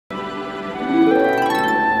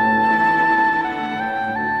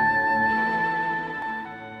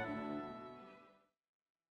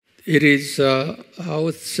it is, I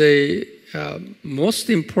would say, most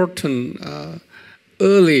important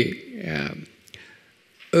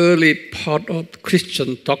early part of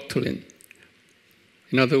Christian doctrine.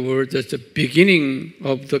 In other words, it's the beginning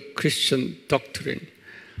of the Christian doctrine.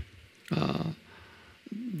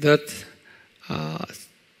 That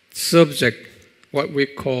subject, what we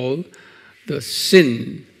call the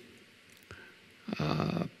sin,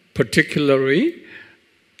 particularly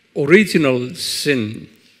original sin.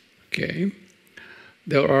 Okay,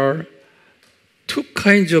 there are two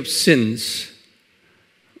kinds of sins.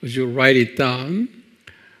 As you write it down,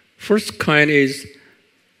 first kind is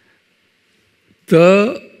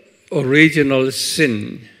the original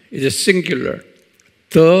sin. It's a singular.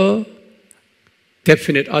 The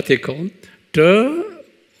definite article, the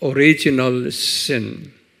original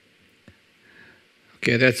sin.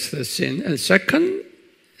 Okay, that's the sin. And second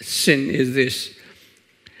sin is this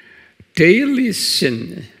daily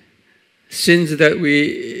sin. Sins that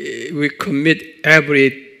we commit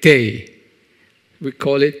every day. We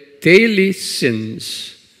call it daily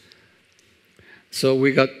sins. So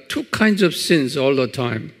we got two kinds of sins all the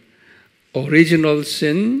time. Original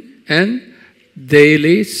sin and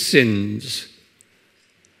daily sins.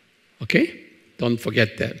 Okay? Don't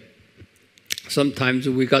forget that. Sometimes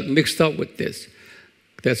we got mixed up with this.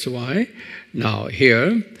 That's why now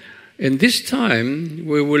here, in this time,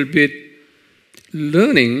 we will be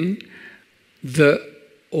learning the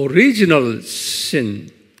original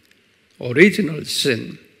sin. Original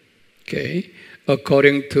sin. Okay?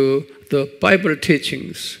 According to the Bible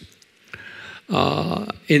teachings.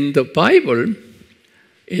 In the Bible,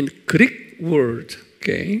 in Greek word,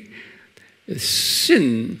 okay,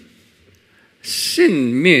 sin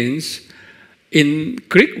means, in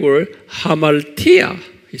Greek word, hamartia.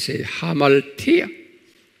 You say hamartia.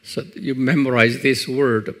 So you memorize this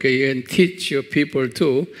word, okay, and teach your people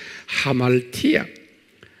too, hamartia.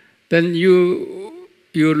 Then you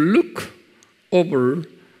look over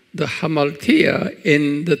the hamartia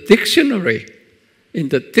in the dictionary. In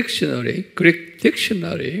the dictionary, Greek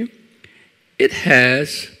dictionary, it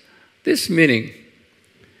has this meaning: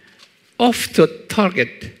 off the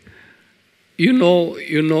target. You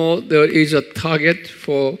know, there is a target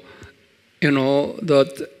for,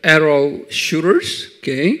 the arrow shooters.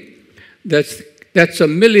 Okay, that's a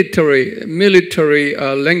military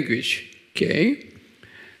language. Okay,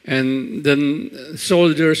 and then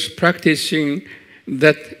soldiers practicing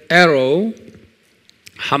that arrow.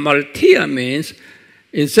 Hamartia means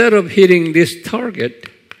instead of hitting this target,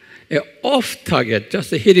 off target,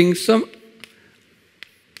 just hitting some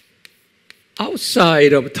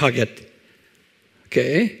outside of target.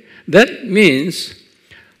 Okay, that means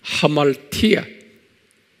hamartia.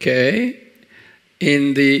 Okay,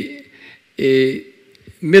 in the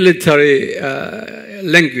military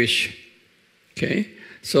language. Okay,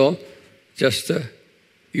 so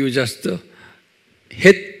you just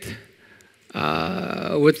hit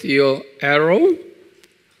with your arrow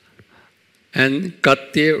and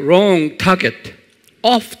got the wrong target,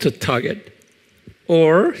 off the target,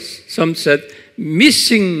 or some said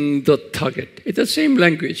missing the target. It's the same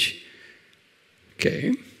language.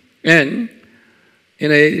 Okay, and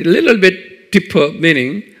in a little bit deeper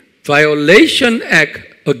meaning, violation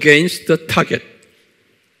act against the target.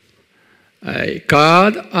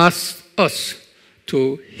 God asked us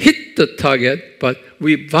to hit the target, but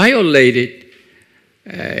we violated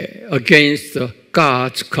against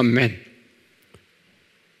God's command.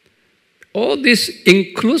 All this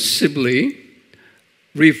inclusively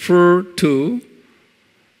refer to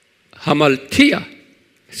hamartia,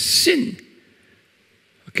 sin.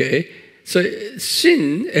 Okay, so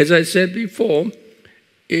sin, as I said before,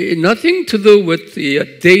 nothing to do with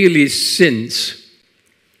the daily sins,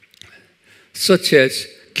 such as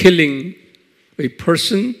killing a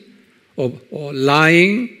person, or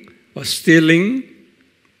lying, or stealing.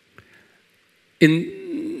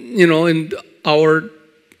 In our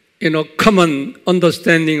common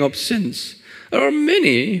understanding of sins, there are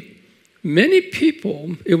many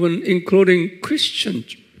people, even including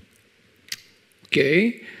Christians,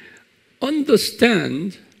 okay,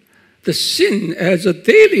 understand the sin as a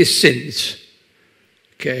daily sins.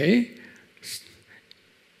 Okay,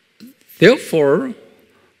 therefore,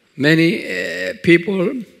 many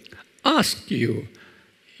people ask you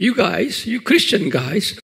guys, you Christian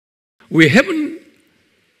guys, we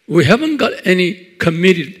haven't got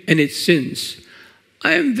committed any sins.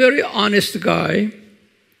 I am very honest guy.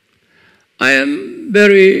 I am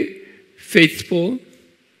very faithful.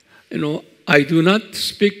 I do not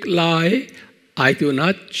speak lie. I do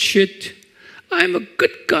not cheat. I am a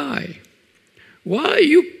good guy. Why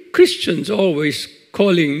you Christians always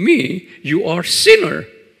calling me, you are sinner.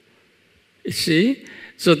 You see?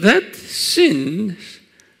 So that sin,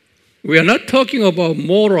 we are not talking about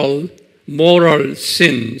moral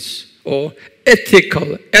sins or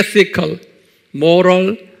ethical,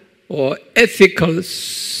 moral or ethical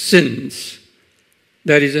sins.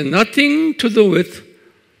 That is nothing to do with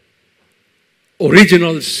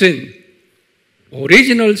original sin.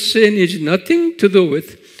 Original sin is nothing to do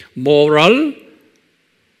with moral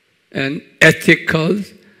and ethical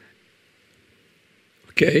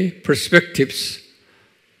perspectives.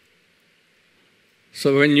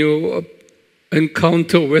 So when you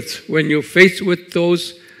when you face with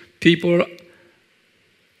those people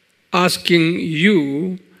asking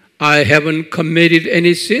you, I haven't committed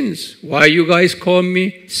any sins, why you guys call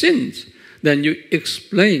me sins? Then you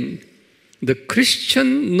explain the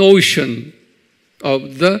Christian notion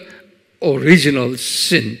of the original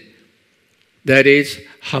sin. That is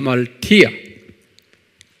hamartia.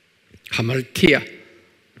 Hamartia.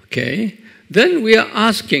 Okay? Then we are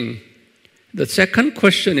asking, the second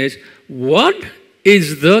question is, what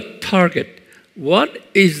is the target? What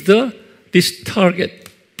is this target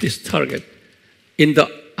in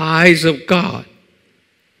the eyes of God?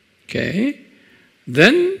 Okay?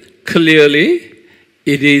 Then clearly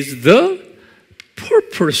it is the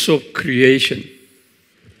purpose of creation.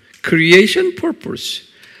 Creation purpose.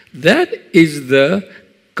 That is the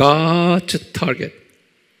God's target.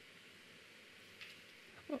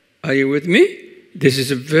 Are you with me? This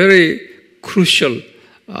is a very crucial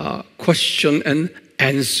question and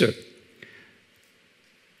answer.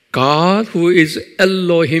 God, who is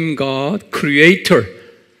Elohim God, creator.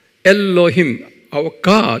 Elohim, our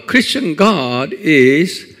God, Christian God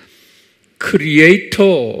is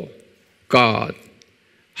creator God.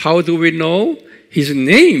 How do we know? His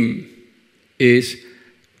name is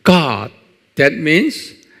God. That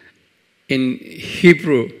means in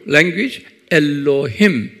Hebrew language,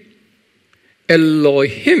 Elohim.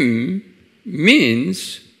 Elohim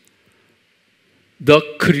means the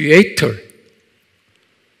creator.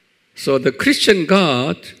 So the Christian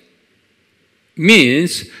God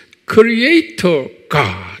means creator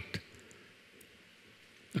God.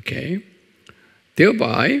 Okay?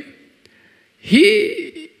 Thereby,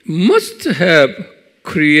 he must have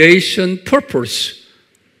creation purpose.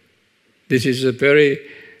 This is a very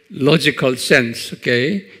logical sense,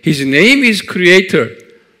 okay? His name is creator.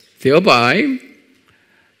 Thereby,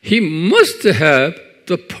 he must have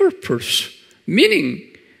the purpose,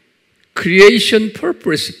 meaning creation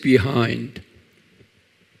purpose behind.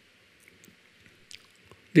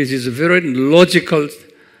 This is a very logical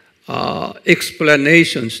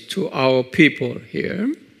explanations to our people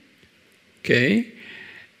here. Okay?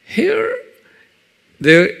 Here,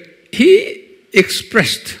 he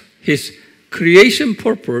expressed his creation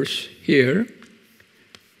purpose here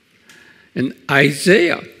in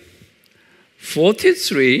Isaiah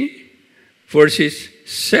 43, verses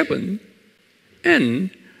 7 and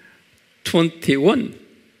 21.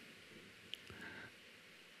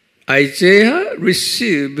 Isaiah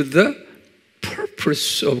received the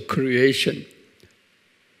purpose of creation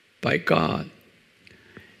by God.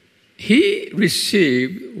 He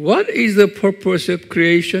received, what is the purpose of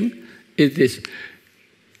creation? It is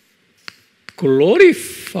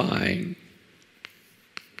glorifying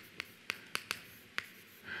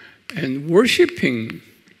and worshiping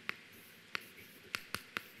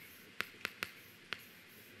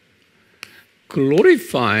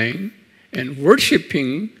glorifying and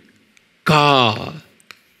worshiping God.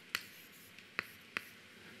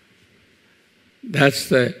 That's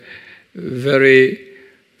the very,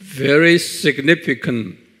 very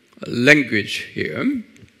significant language here.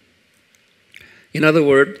 In other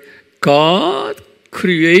words, God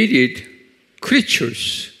created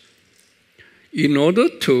creatures in order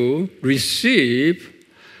to receive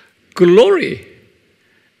glory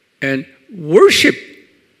and worship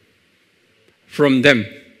from them.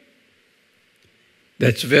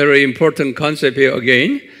 That's a very important concept here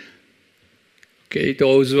again. Okay,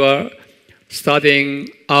 those who are studying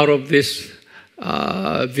out of this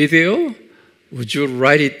video, would you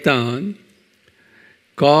write it down?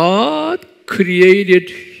 God created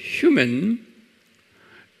human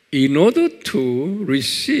in order to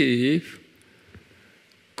receive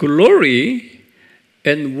glory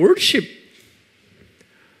and worship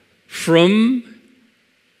from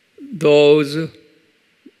those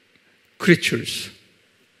creatures.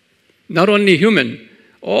 Not only human,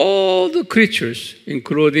 all the creatures,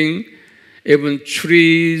 including even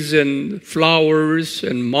trees and flowers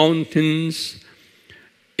and mountains,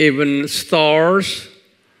 even stars,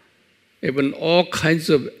 even all kinds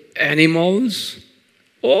of animals,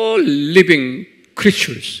 all living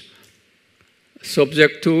creatures,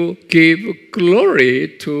 subject to give glory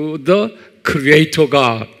to the Creator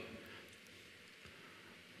God.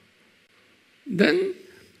 Then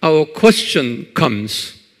our question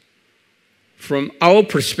comes from our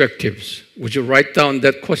perspectives. Would you write down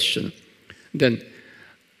that question? Then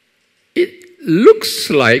it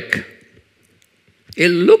looks like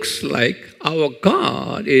our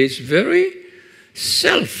God is very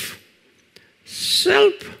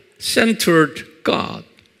self-centered God.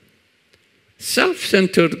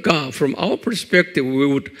 Self-centered God. From our perspective, we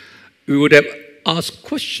would have asked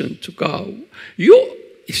question to God. You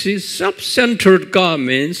see, self-centered God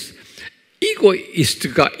means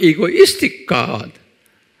egoistic God.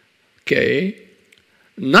 Okay?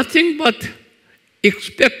 Nothing but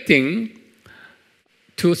expecting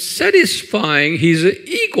to satisfying his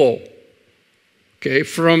ego, okay,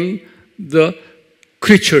 from the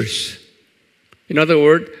creatures. In other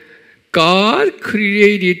words, God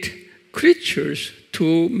created creatures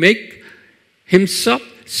to make himself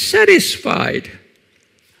satisfied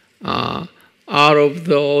out of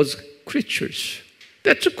those creatures.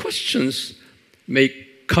 That's the questions may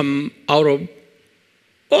come out of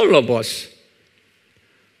all of us.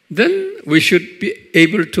 Then we should be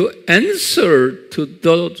able to answer to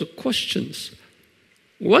those questions.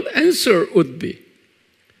 What answer would be?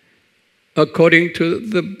 According to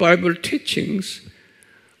the Bible teachings,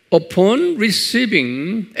 upon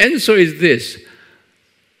receiving, answer is this: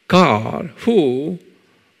 God who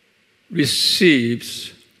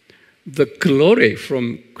receives the glory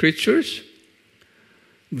from creatures,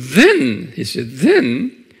 then, he said,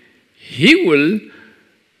 then he will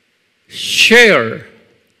share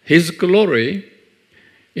his glory.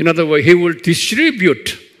 In other words, he will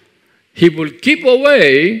distribute, he will give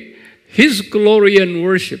away his glory and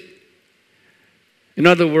worship. In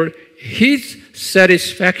other words, his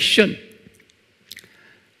satisfaction,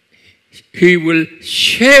 he will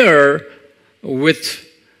share with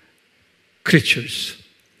creatures.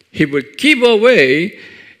 He will give away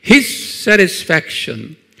his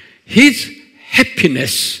satisfaction, his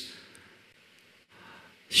happiness,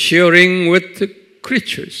 sharing with the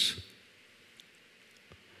creatures.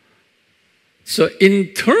 So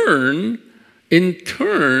in turn,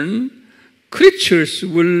 creatures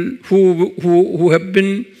will who have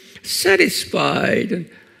been satisfied and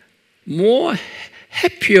more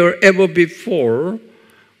happier ever before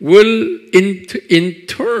will in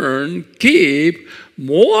turn give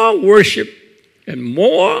more worship and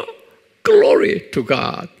more glory to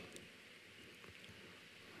God.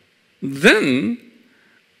 Then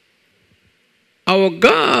our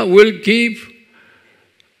God will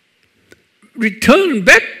return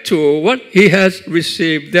back to what he has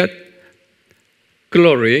received, that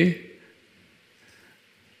glory,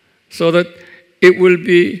 so that it will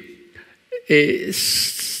be a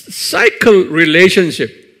cycle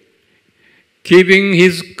relationship, giving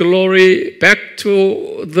his glory back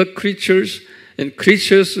to the creatures, and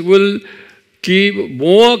creatures will give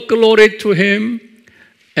more glory to him,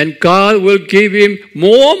 and God will give him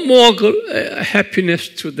more happiness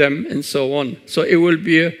to them, and so on. So it will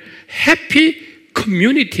be a happy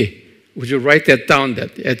community. Would you write that down?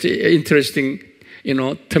 That's interesting,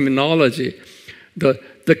 terminology.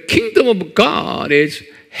 The kingdom of God is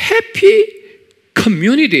happy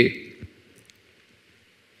community.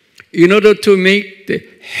 In order to make the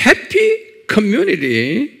happy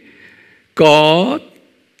community, God,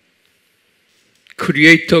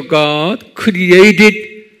 Creator God, created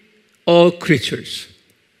all creatures.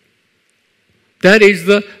 That is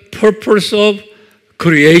the purpose of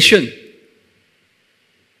creation.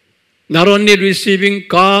 Not only receiving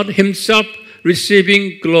God himself,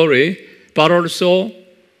 receiving glory, but also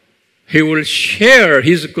he will share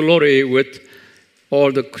his glory with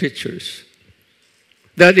all the creatures.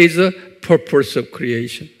 That is the purpose of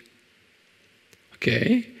creation.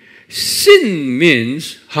 Okay? Sin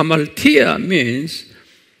means, hamartia means,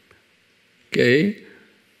 okay,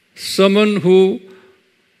 someone who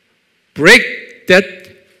break that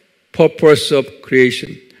purpose of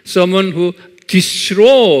creation. Someone who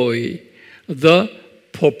destroy the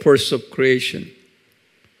purpose of creation.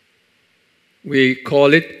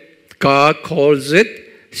 God calls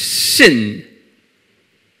it sin.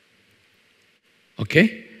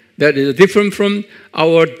 Okay? That is different from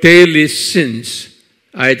our daily sins.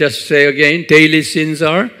 I just say again, daily sins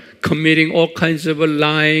are committing all kinds of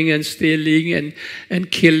lying and stealing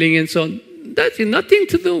and killing and so on. That has nothing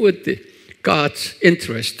to do with God's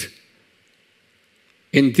interest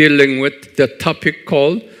in dealing with the topic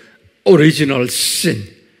called original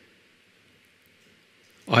sin.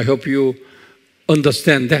 I hope you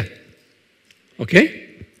understand that. Okay?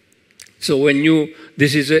 So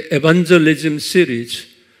this is an evangelism series.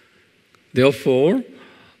 Therefore,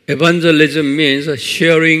 evangelism means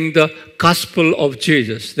sharing the gospel of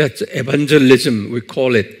Jesus. That's evangelism, we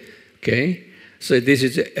call it. Okay? So this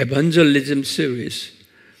is the evangelism series.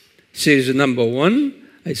 Series number 1,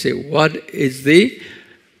 I say, what is the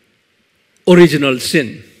original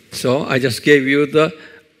sin? So I just gave you the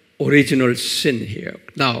original sin here.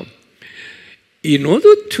 Now, in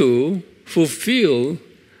order to fulfill,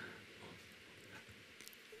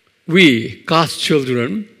 we, God's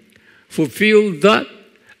children, fulfill that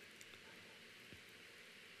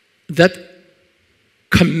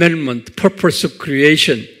commandment, purpose of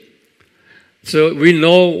creation. So we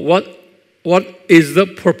know what is the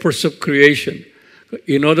purpose of creation.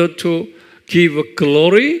 In order to give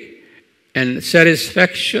glory and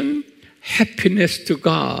satisfaction, happiness to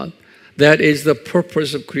God, that is the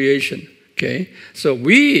purpose of creation. Okay? So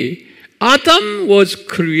Adam was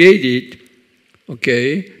created,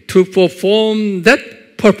 okay, to perform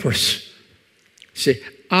that purpose. See,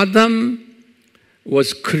 Adam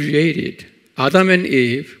and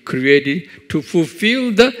Eve created to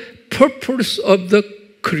fulfill the purpose of the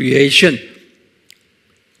creation.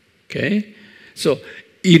 Okay? So,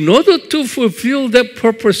 in order to fulfill the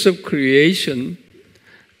purpose of creation,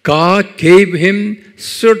 God gave him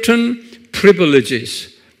certain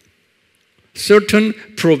privileges, certain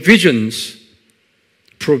provisions,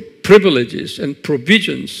 privileges and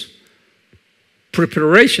provisions,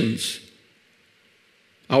 preparations.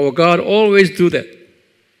 Our God always do that.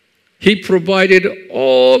 He provided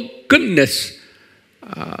all goodness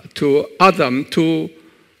to Adam to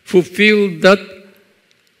fulfill that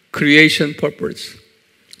creation purpose.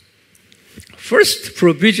 First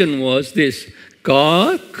provision was this: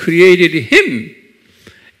 God created him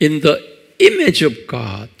in the image of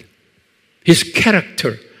God. His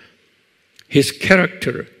character,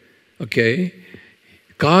 okay?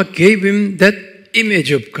 God gave him that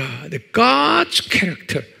image of God, God's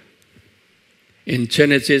character. In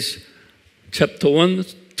Genesis chapter 1,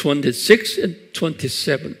 26 and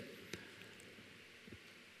 27.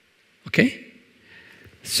 Okay?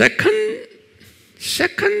 Second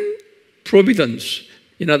providence.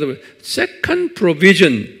 In other words, second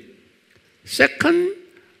provision, second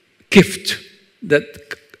gift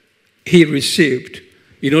that he received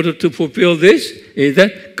in order to fulfill this is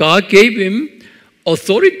that God gave him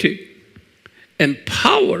authority and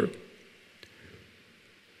power.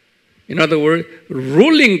 In other words,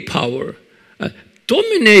 ruling power,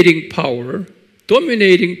 dominating power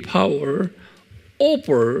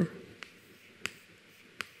over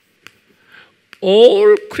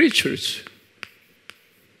all creatures.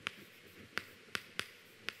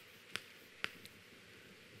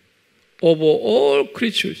 Over all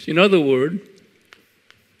creatures. In other words,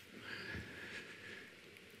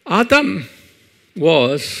 Adam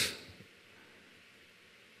was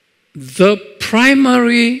the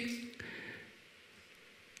primary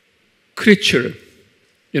creature.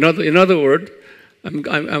 In other words, I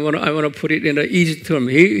want to put it in an easy term.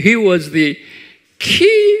 He was the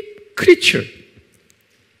key creature,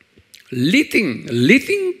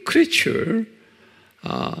 leading creature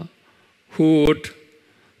who would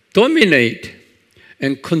dominate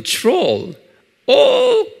and control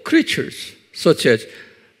all creatures, such as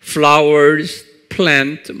flowers,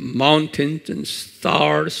 plants, mountains, and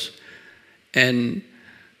stars, and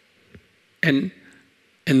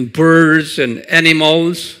birds and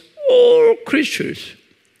animals, all creatures.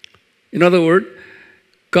 In other words,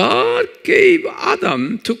 God gave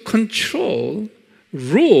Adam to control,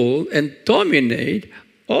 rule, and dominate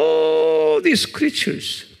all these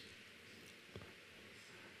creatures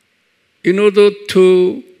in order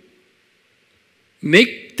to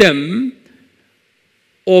make them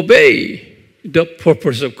obey the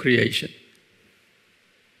purpose of creation.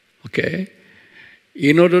 Okay?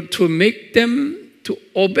 In order to make them to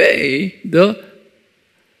obey the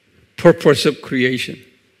purpose of creation.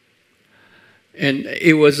 And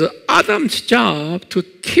it was Adam's job to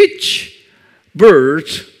teach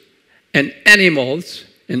birds and animals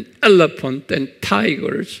and elephants and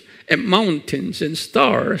tigers and mountains and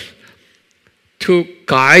stars to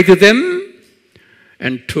guide them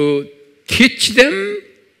and to teach them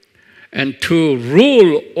and to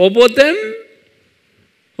rule over them,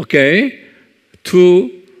 okay,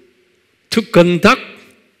 to conduct,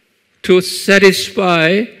 to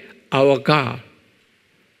satisfy our God.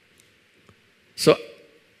 So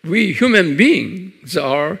we human beings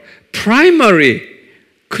are primary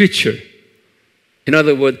creature. In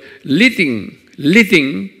other words, leading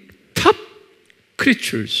top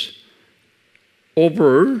creatures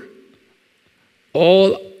over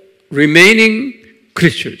all remaining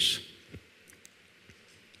creatures.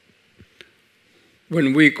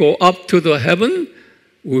 When we go up to the heaven,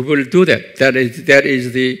 we will do that. That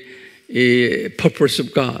is the purpose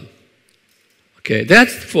of God. Okay,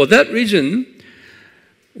 for that reason,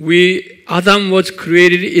 Adam was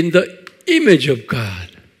created in the image of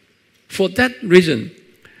God. For that reason,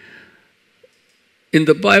 in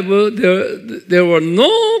the Bible, there were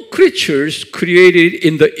no creatures created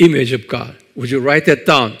in the image of God. Would you write that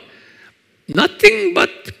down? Nothing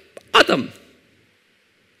but Adam.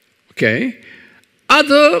 Okay?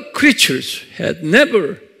 Other creatures had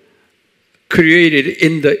never created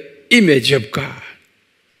in the image of God.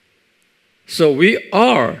 So we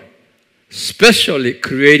are specially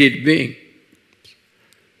created beings.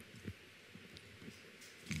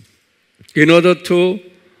 In order to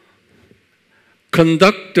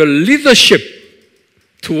conduct the leadership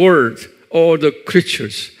toward all the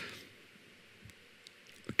creatures,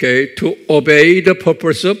 okay, to obey the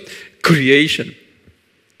purpose of creation.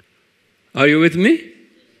 Are you with me?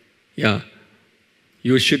 Yeah.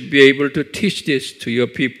 You should be able to teach this to your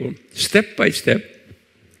people step by step.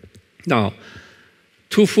 Now,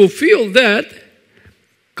 to fulfill that,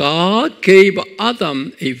 God gave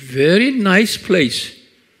Adam a very nice place.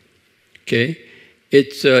 Okay?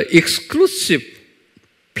 It's an exclusive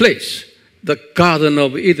place, the Garden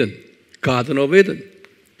of Eden. Garden of Eden.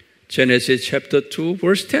 Genesis chapter 2,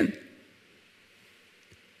 verse 10.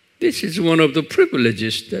 This is one of the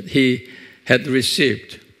privileges that he had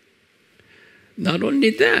received. Not only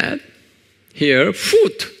that, here,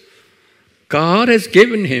 fruit. God has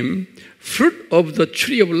given him fruit of the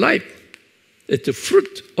tree of life. It's the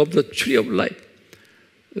fruit of the tree of life.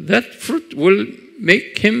 That fruit will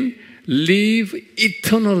make him live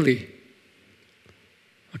eternally.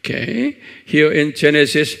 Okay? Here in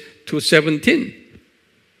Genesis 2:17.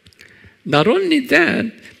 Not only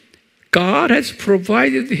that, God has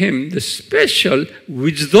provided him the special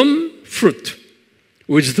wisdom fruit.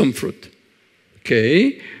 Wisdom fruit.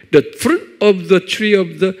 Okay? The fruit of the tree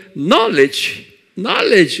of the knowledge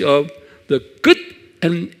of the good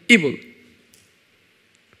and evil.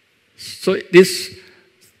 So this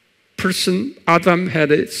person, Adam,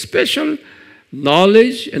 had a special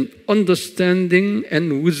knowledge and understanding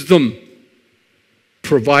and wisdom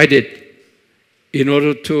provided in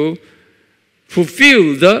order to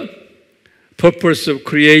fulfill the purpose of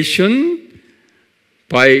creation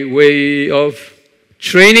by way of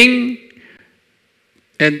training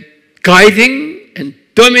and guiding and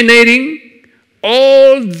dominating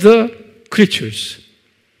all the creatures.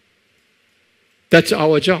 That's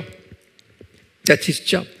our job. That's his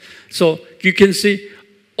job. So you can see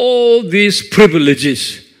all these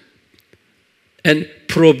privileges and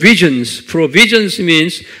provisions. Provisions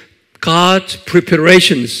means God's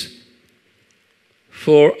preparations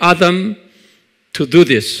for Adam to do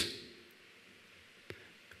this.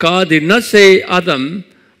 God did not say, Adam,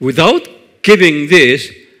 without giving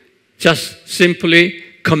this, just simply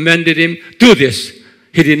commanded him, do this.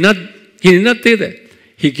 He did not do that.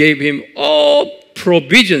 He gave him all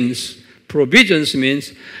provisions. Provisions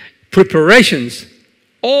means preparations.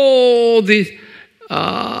 All the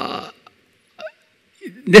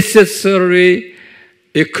necessary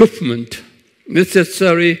equipment,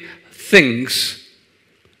 necessary things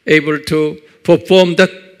able to perform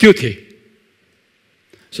that duty.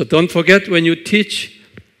 So don't forget when you teach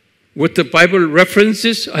with the Bible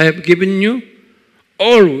references I have given you,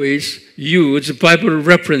 always use Bible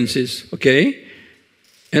references, okay?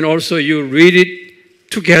 And also you read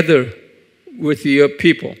it together with your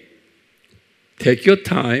people. Take your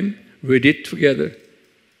time, read it together,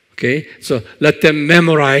 okay? So let them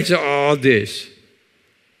memorize all this.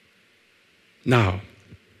 Now,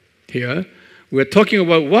 here, we're talking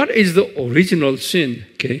about what is the original sin,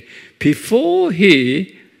 okay? Before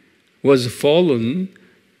he was fallen,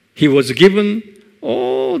 he was given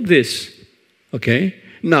all this, okay?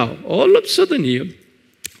 Now, all of a sudden here,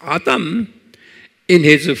 Adam, in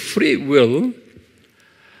his free will,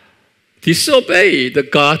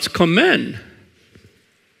 disobeyed God's command.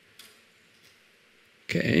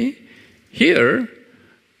 Okay? Here,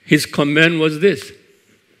 his command was this: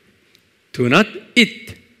 do not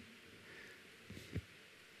eat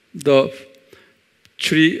the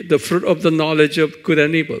tree, the fruit of the knowledge of good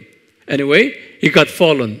and evil. Anyway, he got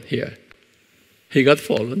fallen here. He got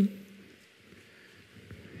fallen.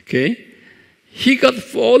 Okay? He got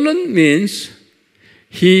fallen means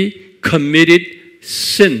he committed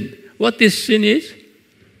sin. What this sin is?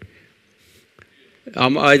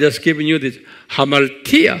 I just given you this.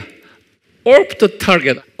 Hamartia. Off the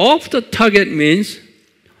target. Off the target means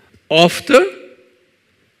off the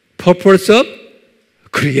purpose of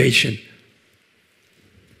creation.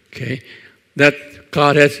 Okay? That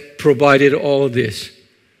God has provided all this.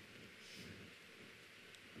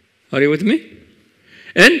 Are you with me?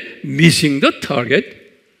 And missing the target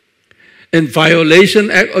and violation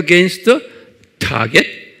against the target,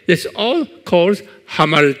 that's all called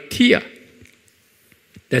hamartia.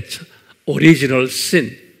 That's original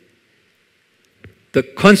sin. The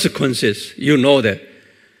consequences, you know that.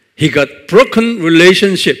 He got broken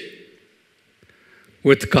relationship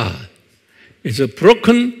with God. It's a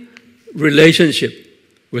broken relationship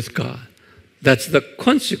with God. That's the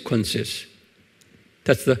consequences.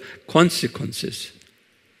 That's the consequences.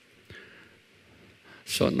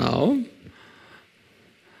 So now,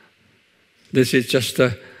 this is just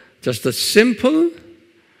a simple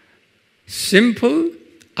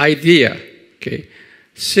idea, okay?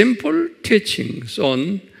 Simple teachings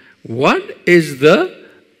on what is the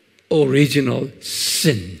original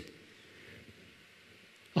sin.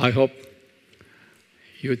 I hope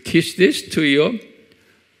you teach this to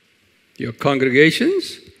your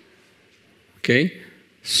congregations, okay?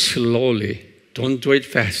 Slowly. Don't do it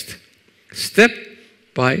fast. Step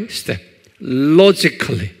by step.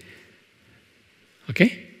 Logically.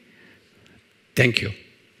 Okay? Thank you.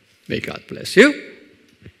 May God bless you.